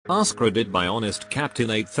AskReddit by Honest Captain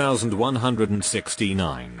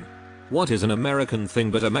 8169. What is an American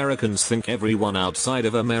thing but Americans think everyone outside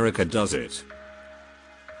of America does it?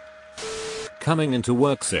 Coming into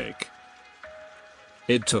work sick.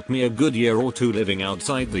 It took me a good year or two living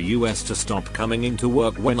outside the US to stop coming into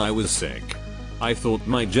work when I was sick. I thought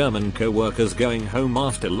my German co-workers going home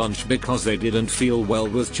after lunch because they didn't feel well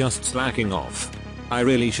was just slacking off. I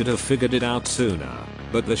really should have figured it out sooner,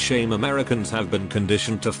 but the shame Americans have been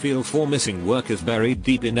conditioned to feel for missing work is buried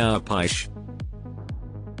deep in our pique.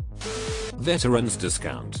 Veterans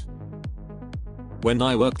discount. When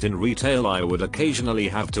I worked in retail, I would occasionally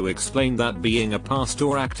have to explain that being a past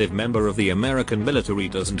or active member of the American military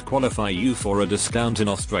doesn't qualify you for a discount in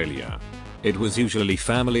Australia. It was usually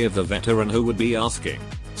family of the veteran who would be asking,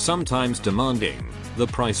 sometimes demanding, the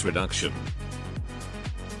price reduction.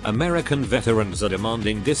 American veterans are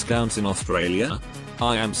demanding discounts in Australia?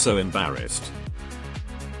 I am so embarrassed.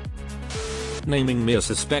 Naming mere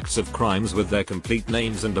suspects of crimes with their complete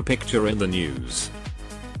names and a picture in the news.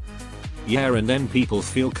 Yeah, and then people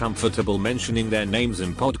feel comfortable mentioning their names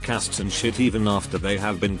in podcasts and shit even after they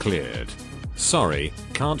have been cleared. Sorry,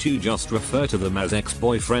 can't you just refer to them as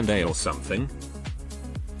ex-boyfriend A or something?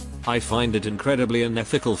 I find it incredibly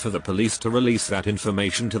unethical for the police to release that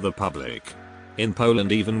information to the public. In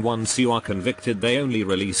Poland, even once you are convicted, they only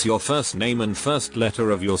release your first name and first letter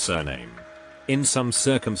of your surname. In some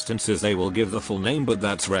circumstances they will give the full name, but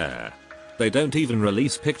that's rare. They don't even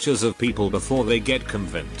release pictures of people before they get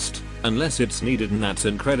convinced, unless it's needed, and that's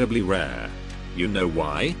incredibly rare. You know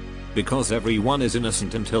why? Because everyone is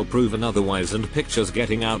innocent until proven otherwise, and pictures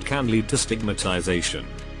getting out can lead to stigmatization.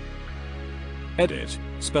 Edit.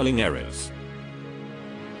 Spelling errors.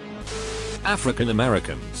 African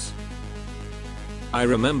Americans. I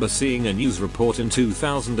remember seeing a news report in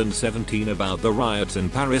 2017 about the riots in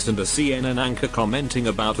Paris and a CNN anchor commenting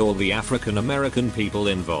about all the African American people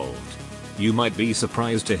involved. You might be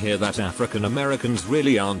surprised to hear that African Americans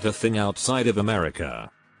really aren't a thing outside of America.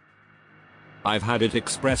 I've had it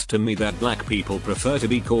expressed to me that black people prefer to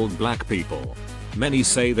be called black people. Many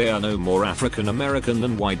say they are no more African American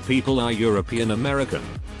than white people are European American,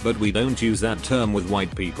 but we don't use that term with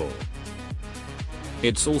white people.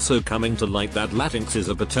 It's also coming to light that Latinx is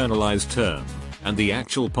a paternalized term, and the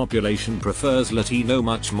actual population prefers Latino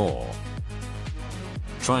much more.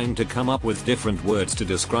 Trying to come up with different words to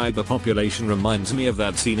describe a population reminds me of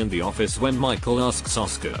that scene in The Office when Michael asks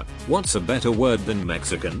Oscar, "What's a better word than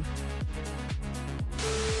Mexican?"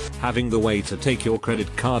 Having the way to take your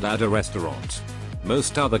credit card at a restaurant.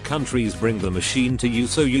 Most other countries bring the machine to you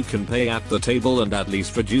so you can pay at the table and at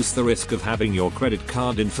least reduce the risk of having your credit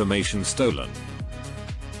card information stolen.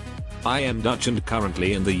 I am Dutch and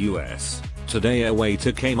currently in the US. Today a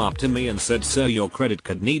waiter came up to me and said, "Sir, your credit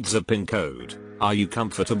card needs a PIN code. Are you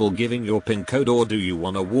comfortable giving your PIN code, or do you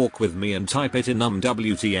wanna walk with me and type it in?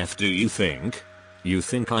 WTF do you think? You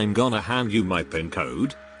think I'm gonna hand you my PIN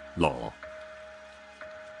code? Lol."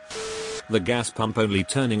 The gas pump only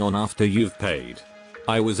turning on after you've paid.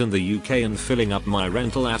 I was in the UK and filling up my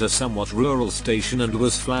rental at a somewhat rural station and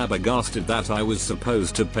was flabbergasted that I was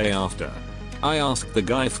supposed to pay after. I asked the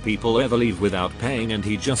guy if people ever leave without paying, and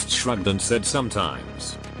he just shrugged and said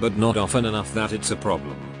sometimes, but not often enough that it's a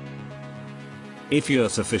problem. If you're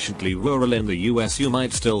sufficiently rural in the US you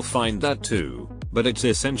might still find that too, but it's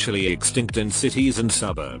essentially extinct in cities and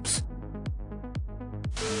suburbs.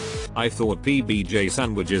 I thought PBJ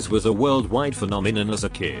sandwiches was a worldwide phenomenon as a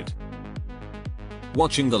kid.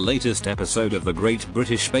 Watching the latest episode of the Great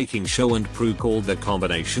British Baking Show, and Prue called the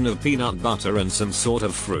combination of peanut butter and some sort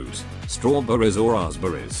of fruit, strawberries or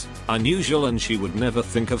raspberries, unusual, and she would never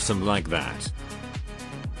think of some like that.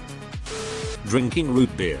 Drinking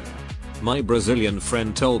root beer. My Brazilian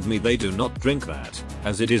friend told me they do not drink that,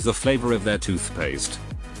 as it is the flavor of their toothpaste.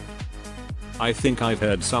 I think I've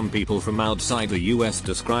heard some people from outside the US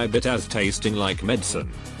describe it as tasting like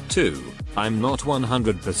medicine, too. I'm not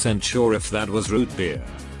 100% sure if that was root beer,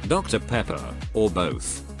 Dr. Pepper, or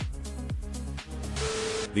both.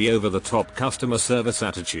 The over-the-top customer service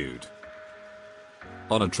attitude.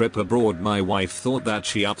 On a trip abroad, my wife thought that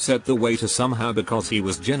she upset the waiter somehow because he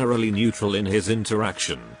was generally neutral in his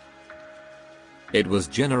interaction. It was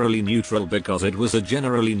generally neutral because it was a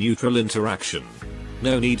generally neutral interaction.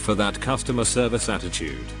 No need for that customer service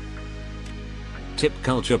attitude. Tip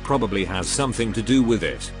culture probably has something to do with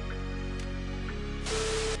it.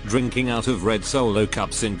 Drinking out of red Solo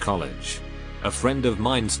cups in college. A friend of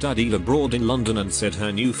mine studied abroad in London and said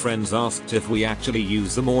her new friends asked if we actually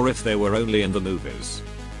use them or if they were only in the movies.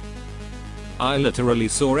 I literally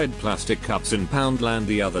saw red plastic cups in Poundland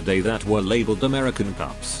the other day that were labeled American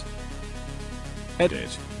cups.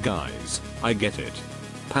 Edit, guys, I get it.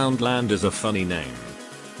 Poundland is a funny name.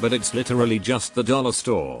 But it's literally just the dollar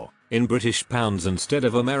store, in British pounds instead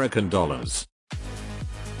of American dollars.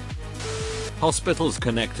 Hospitals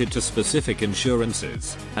connected to specific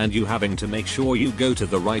insurances, and you having to make sure you go to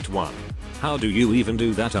the right one. How do you even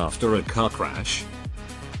do that after a car crash?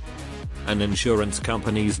 And insurance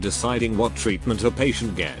companies deciding what treatment a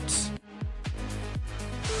patient gets.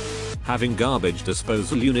 Having garbage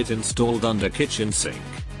disposal unit installed under kitchen sink.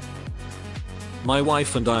 My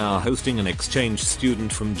wife and I are hosting an exchange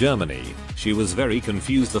student from Germany. She was very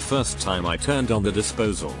confused the first time I turned on the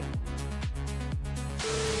disposal.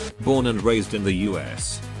 Born and raised in the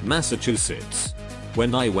US, Massachusetts.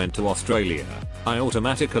 When I went to Australia, I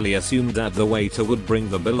automatically assumed that the waiter would bring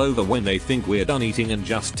the bill over when they think we're done eating and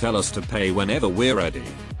just tell us to pay whenever we're ready.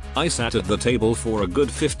 I sat at the table for a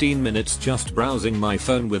good 15 minutes just browsing my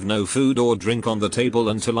phone with no food or drink on the table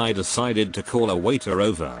until I decided to call a waiter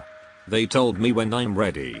over. They told me when I'm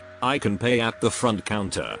ready, I can pay at the front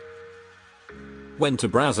counter. Went to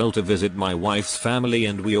Brazil to visit my wife's family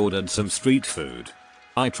and we ordered some street food.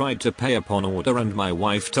 I tried to pay upon order and my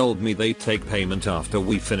wife told me they take payment after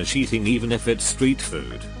we finish eating even if it's street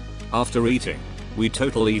food. After eating, we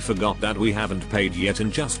totally forgot that we haven't paid yet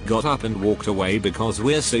and just got up and walked away because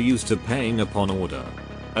we're so used to paying upon order.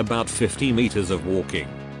 About 50 meters of walking,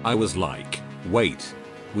 I was like, wait,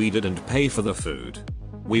 we didn't pay for the food.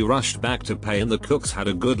 We rushed back to pay and the cooks had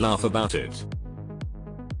a good laugh about it.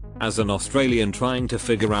 As an Australian trying to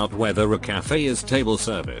figure out whether a cafe is table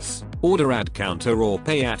service, order at counter or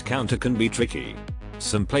pay at counter can be tricky.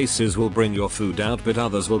 Some places will bring your food out but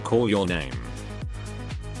others will call your name.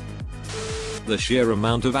 The sheer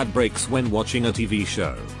amount of ad breaks when watching a TV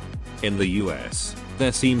show. In the US,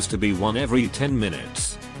 there seems to be one every 10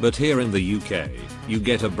 minutes, but here in the UK, you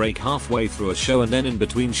get a break halfway through a show and then in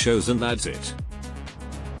between shows and that's it.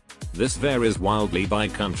 This varies wildly by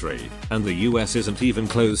country, and the US isn't even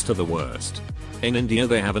close to the worst. In India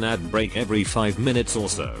they have an ad break every 5 minutes or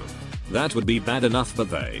so. That would be bad enough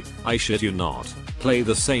but they, I shit you not, play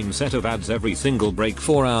the same set of ads every single break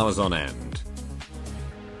 4 hours on end.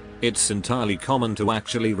 It's entirely common to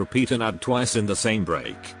actually repeat an ad twice in the same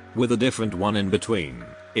break, with a different one in between,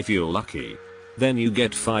 if you're lucky. Then you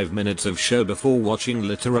get 5 minutes of show before watching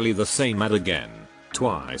literally the same ad again,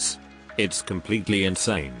 twice. It's completely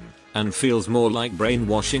insane, and feels more like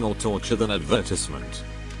brainwashing or torture than advertisement.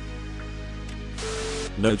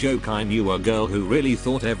 No joke, I knew a girl who really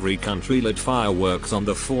thought every country lit fireworks on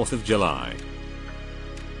the 4th of July.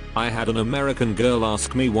 I had an American girl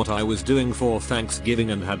ask me what I was doing for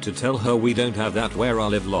Thanksgiving and had to tell her we don't have that where I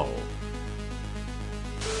live, lol.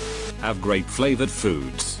 Have grape flavored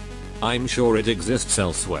foods. I'm sure it exists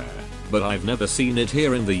elsewhere, but I've never seen it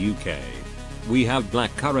here in the UK. We have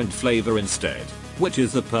blackcurrant flavor instead, which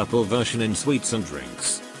is the purple version in sweets and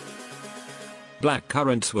drinks.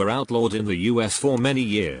 Blackcurrants were outlawed in the US for many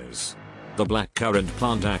years. The blackcurrant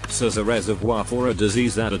plant acts as a reservoir for a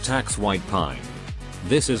disease that attacks white pine.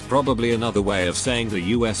 This is probably another way of saying the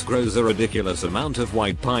US grows a ridiculous amount of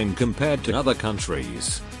white pine compared to other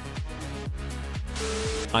countries.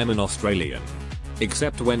 I'm an Australian.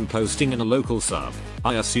 Except when posting in a local sub,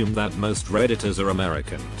 I assume that most Redditors are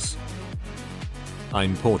Americans.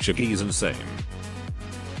 I'm Portuguese and same.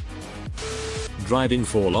 Driving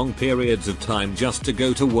for long periods of time just to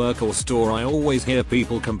go to work or store, I always hear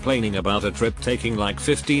people complaining about a trip taking like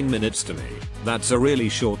 15 minutes to me. That's a really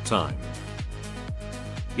short time.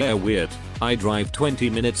 Yeah, weird. I drive 20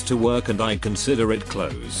 minutes to work and I consider it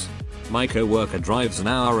close. My coworker drives an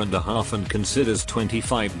hour and a half and considers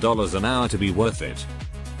 $25 an hour to be worth it.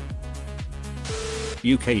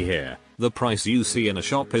 UK here, the price you see in a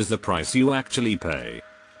shop is the price you actually pay.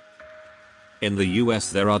 In the US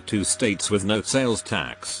there are 2 states with no sales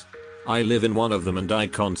tax. I live in one of them and I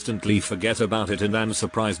constantly forget about it and am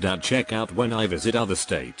surprised at checkout when I visit other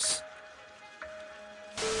states.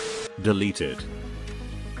 Deleted.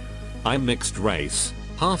 I'm mixed race,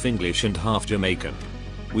 half English and half Jamaican.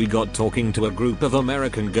 We got talking to a group of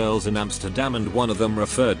American girls in Amsterdam and one of them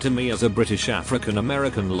referred to me as a British African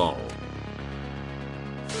American, lol.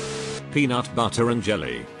 Peanut butter and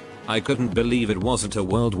jelly. I couldn't believe it wasn't a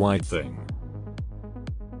worldwide thing.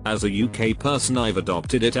 As a UK person I've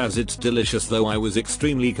adopted it as it's delicious, though I was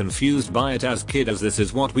extremely confused by it as kid, as this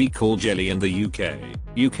is what we call jelly in the UK.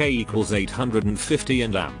 UK equals 850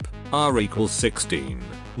 and amp. R equals 16.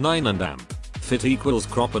 9 and amp. Fit equals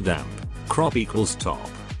crop and amp. Crop equals top.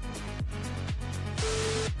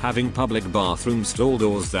 Having public bathroom stall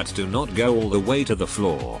doors that do not go all the way to the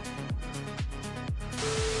floor.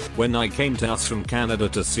 When I came to us from Canada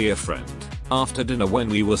to see a friend, After dinner when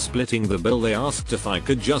we were splitting the bill they asked if I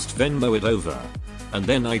could just Venmo it over. And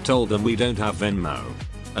then I told them we don't have Venmo.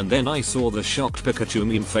 And then I saw the shocked Pikachu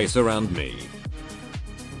meme face around me.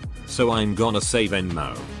 So I'm gonna say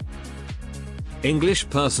Venmo. English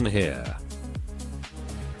person here.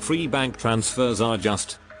 Free bank transfers are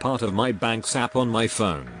just part of my bank's app on my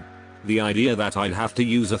phone. The idea that I'd have to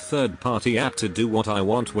use a third-party app to do what I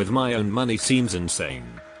want with my own money seems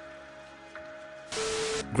insane.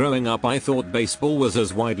 Growing up I thought baseball was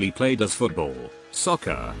as widely played as football,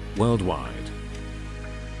 soccer, worldwide.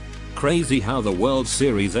 Crazy how the World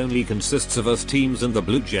Series only consists of us teams and the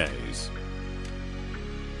Blue Jays.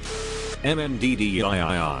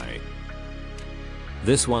 MMDDIII.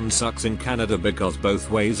 This one sucks in Canada because both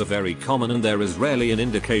ways are very common and there is rarely an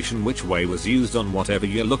indication which way was used on whatever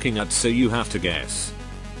you're looking at, so you have to guess.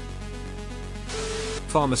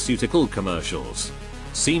 Pharmaceutical commercials.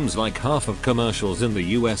 Seems like half of commercials in the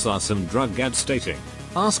US are some drug ads stating,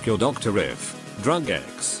 "Ask your doctor if drug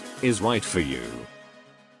X is right for you."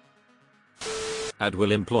 At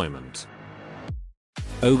will employment.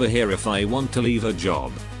 Over here if I want to leave a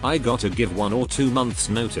job, I gotta give 1 or 2 months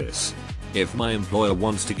notice. If my employer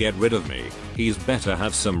wants to get rid of me, he's better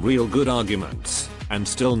have some real good arguments, and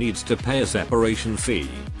still needs to pay a separation fee.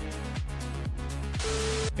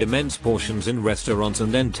 Immense portions in restaurants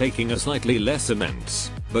and then taking a slightly less immense,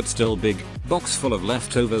 but still big, box full of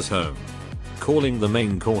leftovers home. Calling the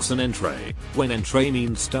main course an entree, when entree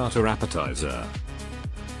means starter appetizer.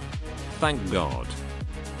 Thank God.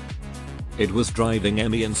 It was driving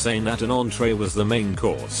Emmy insane that an entree was the main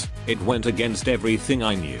course. It went against everything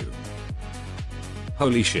I knew.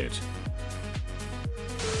 Holy shit.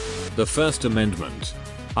 The First Amendment.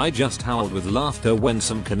 I just howled with laughter when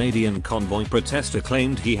some Canadian convoy protester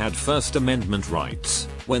claimed he had First Amendment rights,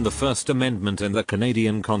 when the First Amendment in the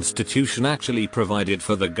Canadian Constitution actually provided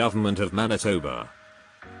for the government of Manitoba.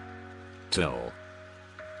 Till.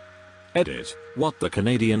 Edit. What the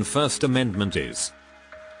Canadian First Amendment is.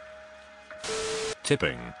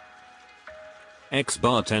 Tipping.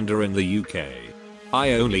 Ex-bartender in the UK.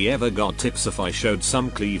 I only ever got tips if I showed some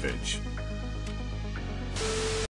cleavage.